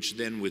 which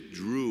then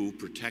withdrew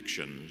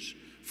protections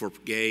for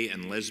gay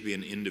and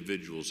lesbian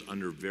individuals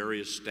under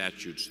various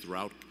statutes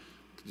throughout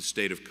the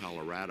state of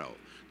Colorado.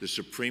 The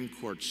Supreme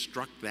Court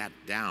struck that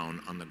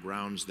down on the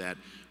grounds that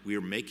we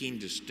are making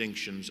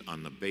distinctions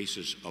on the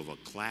basis of a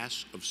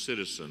class of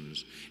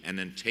citizens and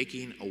then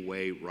taking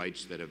away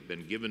rights that have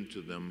been given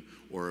to them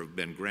or have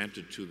been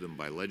granted to them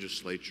by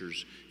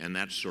legislatures and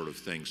that sort of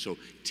thing. So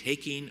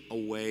taking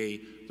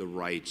away the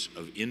rights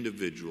of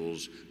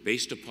individuals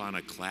based upon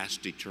a class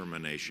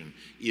determination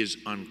is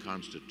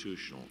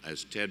unconstitutional.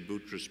 As Ted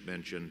Boutros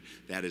mentioned,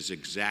 that is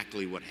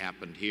exactly what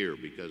happened here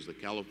because the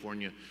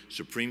California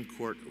Supreme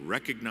Court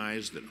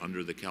recognized that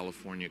under the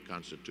California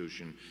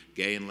Constitution,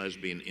 gay and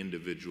lesbian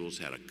individuals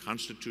had a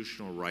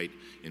constitutional right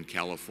in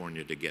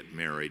California to get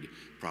married.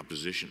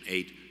 Proposition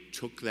 8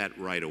 took that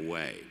right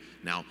away.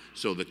 Now,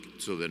 so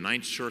the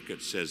Ninth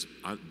Circuit says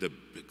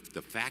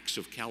the facts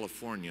of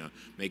California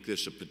make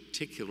this a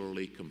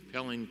particularly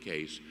compelling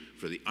case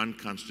for the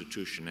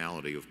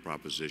unconstitutionality of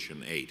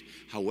Proposition 8.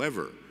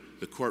 However,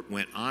 the court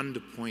went on to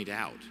point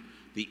out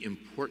the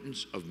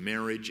importance of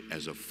marriage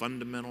as a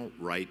fundamental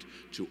right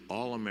to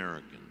all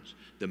Americans,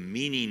 the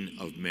meaning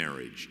of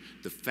marriage,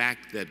 the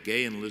fact that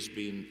gay and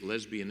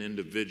lesbian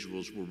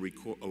individuals were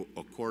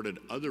accorded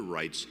other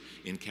rights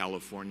in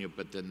California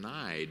but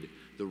denied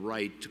the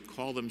right to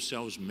call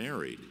themselves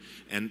married.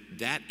 And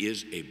that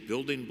is a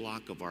building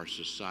block of our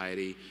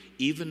society.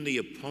 Even the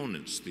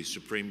opponents,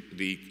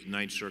 the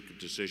Ninth Circuit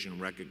decision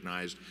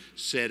recognized,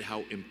 said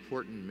how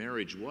important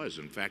marriage was.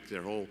 In fact,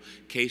 their whole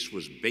case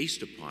was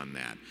based upon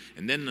that.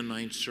 And then the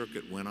Ninth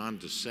Circuit went on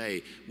to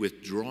say,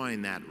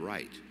 withdrawing that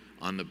right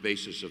on the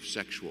basis of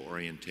sexual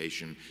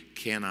orientation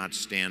cannot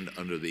stand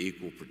under the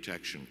Equal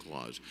Protection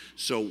Clause.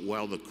 So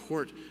while the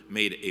court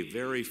made a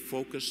very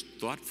focused,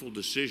 thoughtful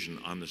decision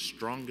on the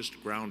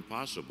strongest ground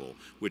possible,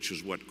 which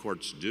is what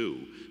courts do,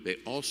 they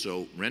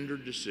also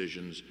rendered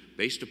decisions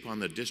based upon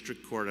the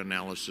district court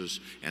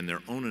analysis and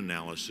their own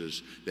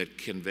analysis that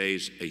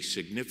conveys a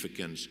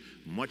significance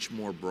much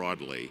more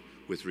broadly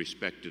with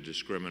respect to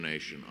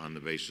discrimination on the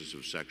basis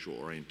of sexual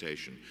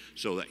orientation.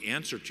 So the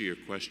answer to your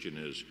question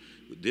is,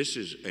 this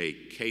is a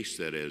case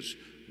that is,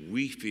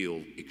 we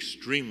feel,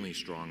 extremely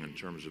strong in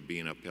terms of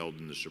being upheld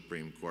in the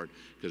Supreme Court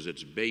because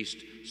it's based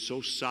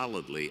so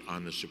solidly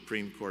on the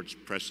Supreme Court's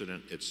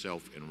precedent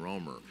itself in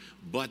Romer.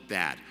 But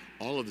that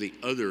all of the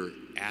other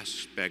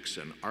aspects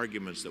and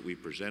arguments that we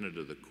presented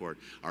to the court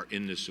are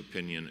in this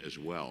opinion as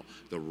well.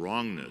 The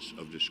wrongness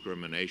of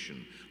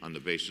discrimination on the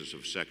basis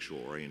of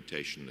sexual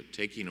orientation, the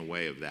taking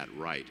away of that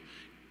right,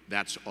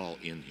 that's all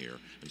in here.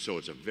 And so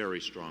it's a very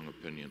strong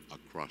opinion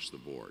across the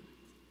board.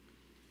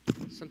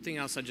 Something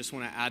else I just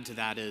want to add to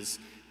that is,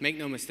 make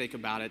no mistake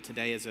about it,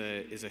 today is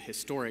a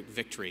historic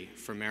victory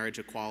for marriage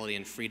equality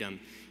and freedom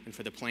and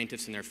for the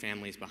plaintiffs and their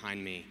families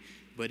behind me.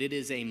 But it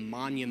is a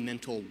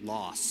monumental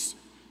loss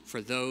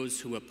for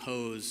those who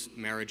oppose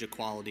marriage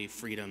equality,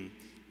 freedom,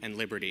 and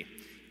liberty.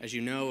 As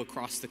you know,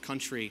 across the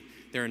country,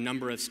 there are a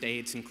number of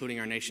states, including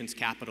our nation's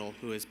capital,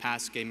 who has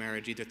passed gay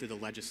marriage either through the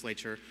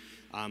legislature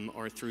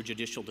or through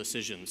judicial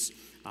decisions.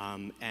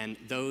 And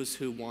those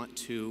who want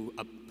to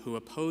who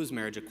oppose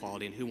marriage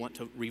equality and who want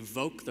to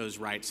revoke those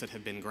rights that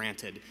have been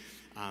granted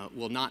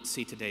will not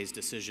see today's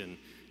decision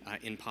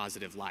in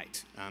positive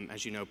light.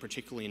 As you know,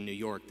 particularly in New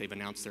York, they've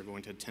announced they're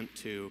going to attempt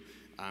to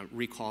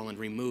recall and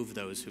remove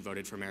those who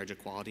voted for marriage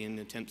equality in an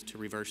attempt to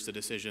reverse the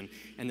decision,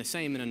 and the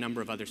same in a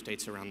number of other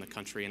states around the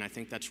country. And I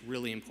think that's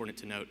really important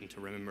to note and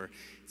to remember.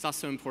 It's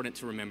also important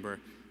to remember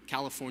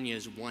California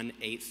is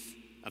 1/8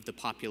 of the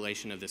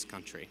population of this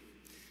country.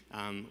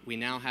 We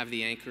now have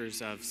the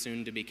anchors of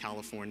soon-to-be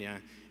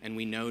California, and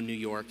we know New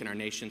York and our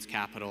nation's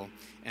capital,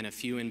 and a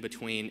few in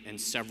between, and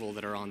several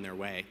that are on their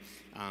way.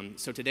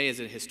 So today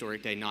is a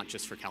historic day, not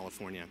just for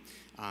California,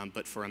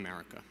 but for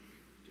America.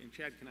 And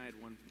Chad, can I add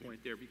one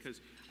point there? Because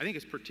I think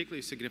it's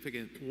particularly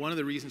significant. One of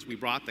the reasons we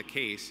brought the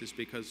case is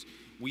because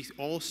we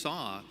all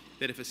saw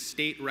that if a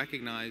state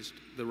recognized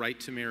the right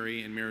to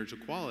marry and marriage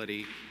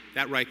equality,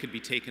 that right could be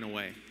taken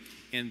away.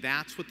 And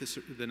that's what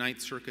the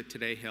Ninth Circuit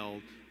today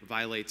held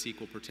violates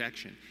equal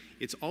protection.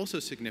 It's also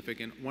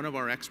significant, one of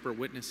our expert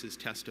witnesses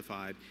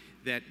testified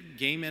that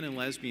gay men and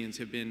lesbians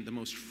have been the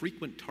most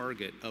frequent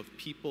target of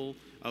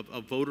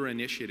of voter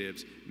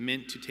initiatives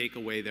meant to take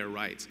away their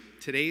rights.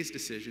 Today's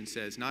decision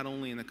says, not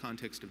only in the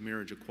context of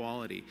marriage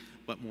equality,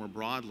 but more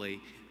broadly,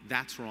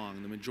 that's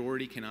wrong. The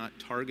majority cannot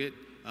target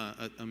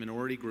a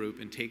minority group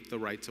and take the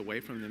rights away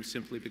from them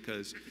simply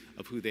because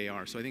of who they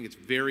are. So I think it's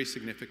very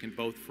significant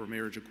both for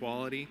marriage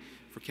equality,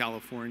 for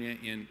California,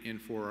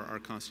 and for our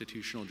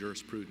constitutional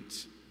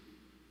jurisprudence.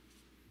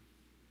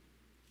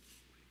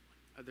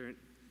 Are there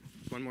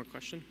one more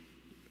question?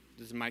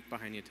 There's a mic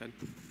behind you, Ted.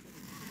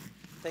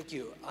 Thank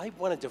you. I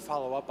wanted to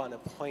follow up on a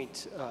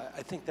point,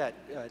 I think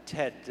that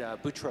Ted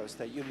Boutros,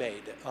 that you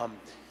made.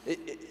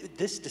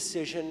 This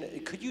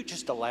decision, could you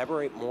just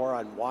elaborate more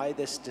on why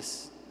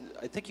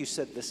I think you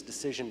said this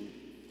decision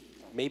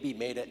maybe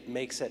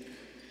makes it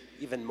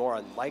even more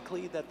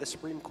unlikely that the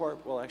Supreme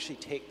Court will actually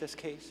take this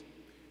case?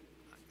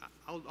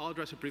 I'll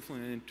address it briefly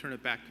and then turn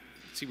it back.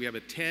 See, we have a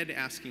Ted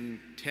asking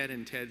Ted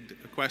and Ted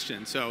a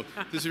question, so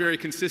this is very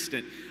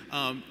consistent.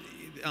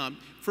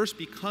 First,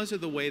 because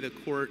of the way the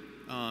court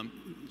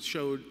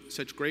showed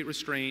such great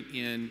restraint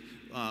in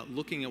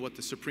looking at what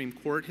the Supreme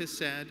Court has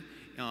said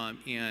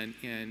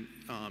and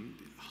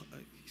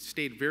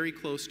stayed very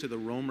close to the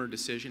Romer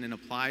decision and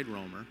applied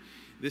Romer,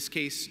 this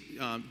case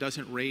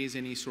doesn't raise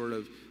any sort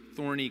of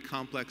thorny,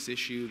 complex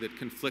issue that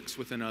conflicts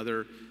with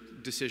another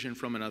decision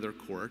from another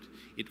court.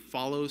 It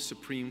follows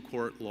Supreme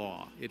Court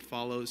law. It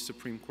follows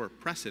Supreme Court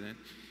precedent.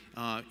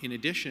 In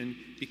addition,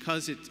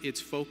 because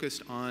it's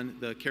focused on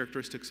the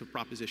characteristics of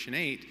Proposition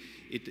 8,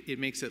 it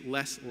makes it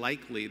less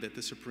likely that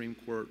the Supreme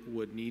Court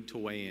would need to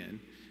weigh in.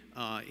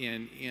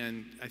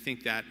 And I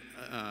think that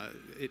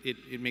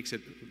it makes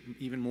it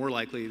even more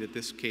likely that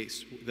this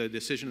case, the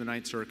decision of the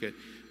Ninth Circuit,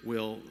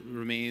 will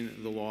remain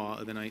the law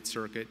of the Ninth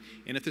Circuit.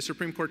 And if the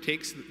Supreme Court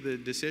takes the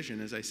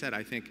decision, as I said,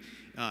 I think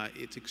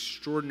it's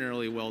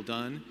extraordinarily well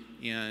done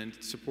and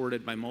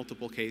supported by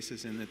multiple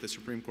cases, and that the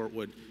Supreme Court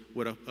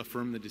would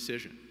affirm the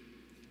decision.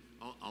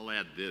 I'll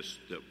add this,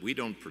 that we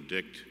don't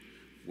predict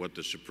what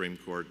the Supreme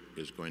Court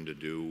is going to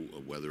do,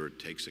 whether it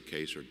takes a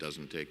case or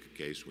doesn't take a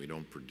case. We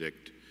don't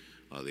predict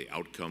the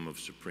outcome of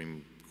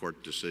Supreme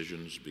Court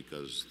decisions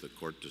because the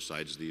court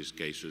decides these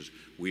cases.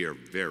 We are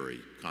very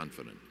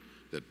confident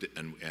that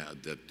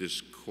that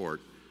this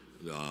court,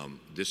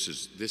 this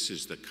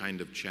is the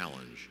kind of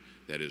challenge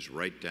that is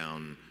right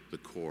down the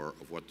core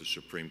of what the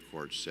Supreme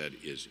Court said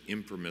is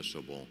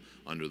impermissible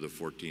under the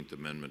 14th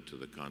Amendment to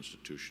the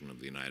Constitution of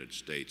the United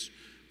States.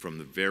 From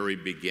the very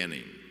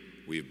beginning,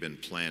 we've been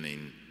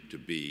planning to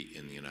be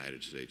in the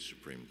United States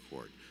Supreme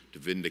Court, to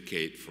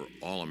vindicate for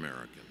all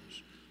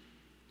Americans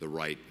the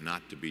right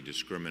not to be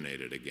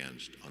discriminated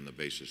against on the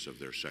basis of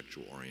their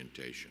sexual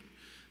orientation.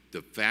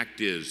 The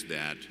fact is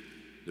that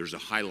there's a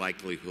high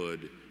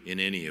likelihood in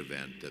any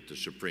event that the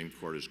Supreme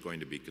Court is going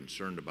to be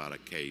concerned about a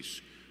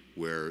case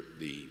where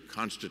the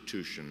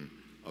Constitution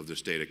of the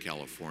state of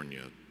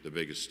California, the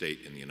biggest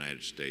state in the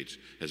United States,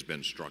 has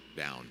been struck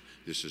down.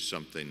 This is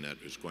something that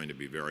is going to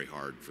be very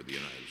hard for the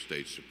United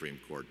States Supreme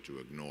Court to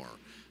ignore.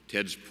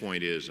 Ted's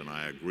point is, and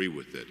I agree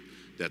with it,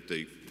 that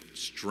the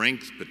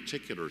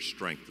particular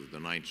strength of the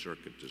Ninth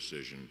Circuit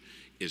decision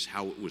is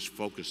how it was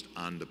focused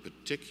on the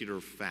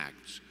particular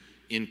facts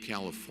in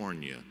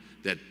California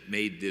that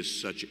made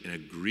this such an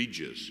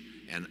egregious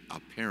and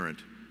apparent,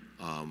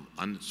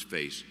 on its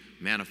face,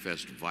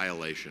 manifest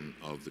violation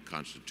of the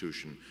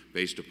Constitution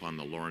based upon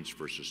the Lawrence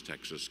versus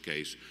Texas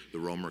case, the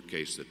Romer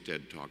case that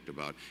Ted talked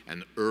about,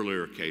 and the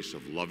earlier case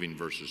of Loving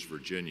versus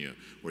Virginia,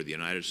 where the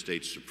United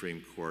States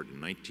Supreme Court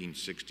in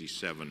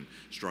 1967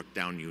 struck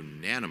down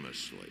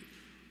unanimously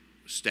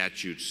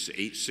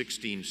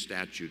 16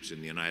 statutes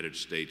in the United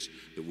States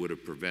that would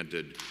have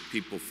prevented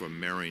people from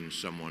marrying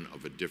someone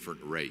of a different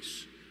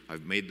race.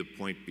 I've made the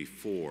point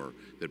before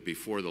that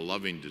before the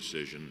Loving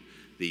decision,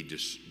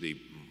 the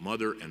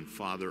mother and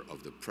father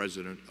of the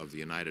President of the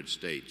United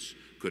States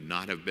could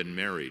not have been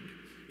married.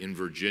 In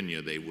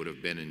Virginia, they would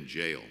have been in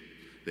jail.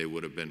 They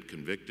would have been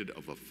convicted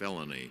of a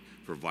felony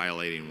for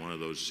violating one of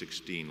those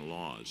 16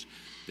 laws.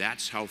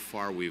 That's how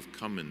far we've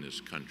come in this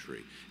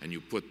country. And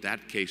you put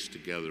that case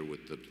together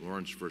with the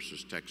Lawrence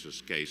versus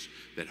Texas case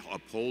that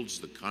upholds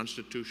the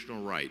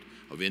constitutional right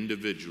of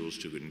individuals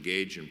to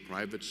engage in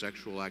private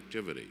sexual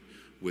activity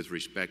with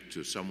respect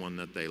to someone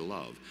that they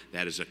love.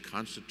 That is a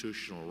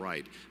constitutional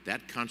right.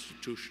 That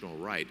constitutional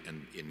right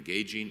and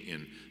engaging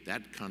in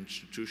that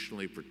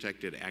constitutionally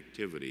protected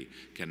activity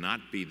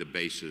cannot be the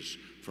basis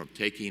from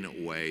taking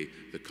away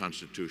the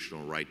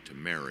constitutional right to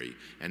marry.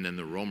 And then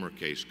the Romer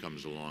case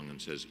comes along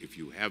and says, if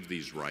you have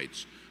these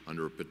rights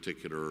under a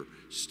particular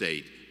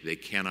state, they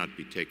cannot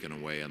be taken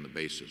away on the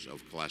basis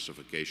of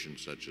classification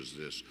such as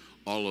this.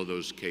 All of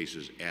those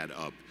cases add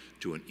up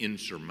to an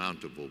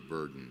insurmountable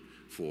burden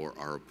for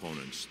our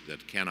opponents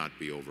that cannot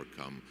be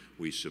overcome,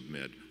 we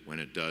submit, when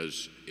it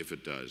does, if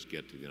it does,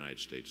 get to the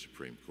United States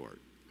Supreme Court.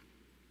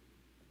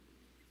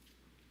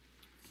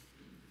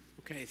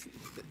 Okay.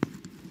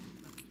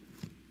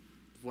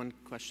 One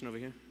question over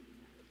here.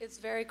 It's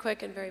very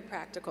quick and very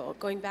practical.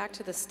 Going back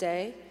to the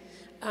stay,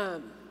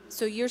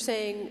 so you're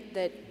saying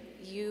that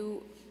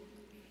you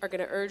are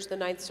going to urge the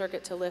Ninth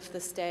Circuit to lift the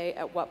stay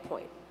at what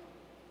point?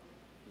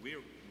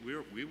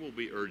 We will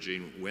be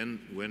urging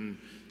when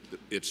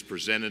it's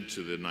presented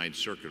to the Ninth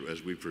Circuit,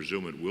 as we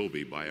presume it will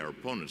be by our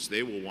opponents.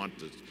 They will want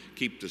to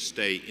keep the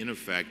stay in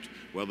effect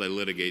while they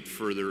litigate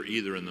further,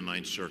 either in the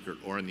Ninth Circuit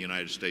or in the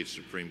United States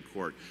Supreme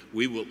Court.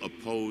 We will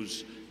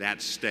oppose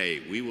that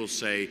stay. We will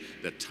say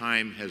the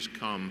time has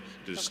come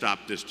to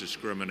stop this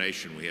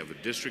discrimination. We have a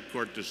district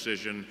court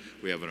decision.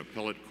 We have an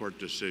appellate court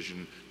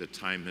decision. The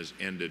time has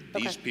ended.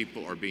 Okay. These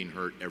people are being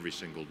hurt every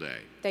single day.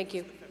 Thank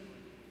you.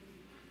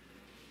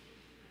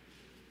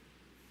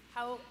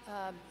 How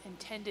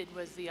intended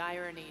was the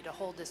irony to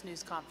hold this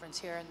news conference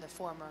here in the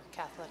former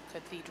Catholic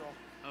cathedral?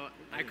 Oh,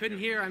 I couldn't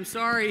hear, I'm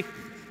sorry.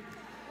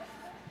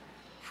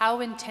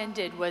 How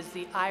intended was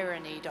the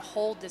irony to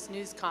hold this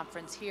news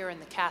conference here in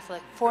the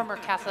former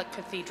Catholic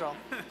cathedral?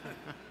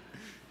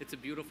 It's a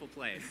beautiful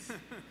place.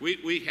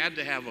 We had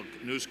to have a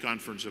news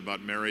conference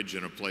about marriage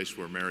in a place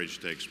where marriage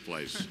takes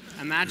place.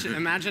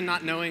 Imagine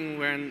not knowing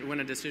when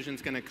a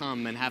decision's going to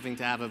come and having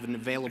to have an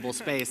available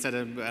space at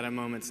a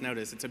moment's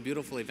notice. It's a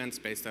beautiful event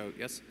space, though.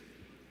 Yes?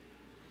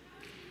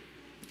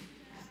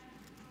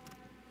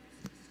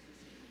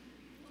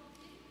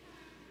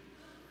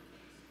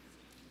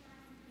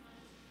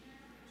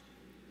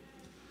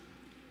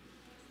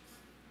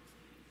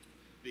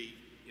 The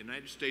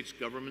United States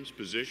government's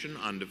position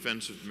on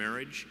defense of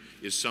marriage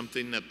is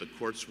something that the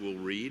courts will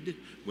read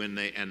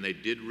and they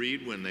did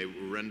read when they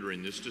were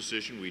rendering this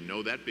decision. We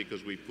know that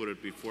because we put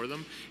it before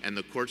them. And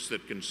the courts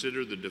that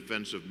consider the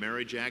Defense of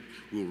Marriage Act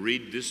will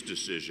read this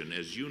decision.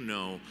 As you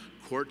know,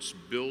 courts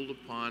build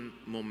upon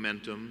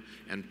momentum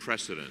and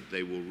precedent.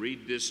 They will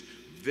read this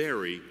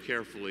very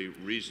carefully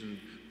reasoned,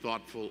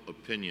 thoughtful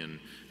opinion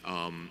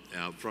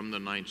from the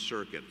Ninth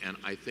Circuit. And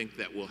I think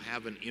that will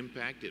have an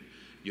impact.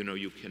 You know,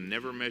 you can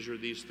never measure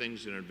these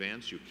things in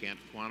advance. You can't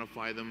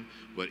quantify them,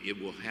 but it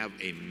will have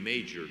a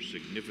major,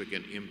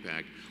 significant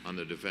impact on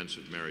the defense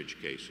of marriage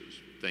cases.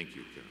 Thank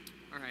you, Carol.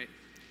 All right.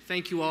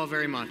 Thank you all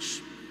very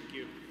much. Thank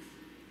you.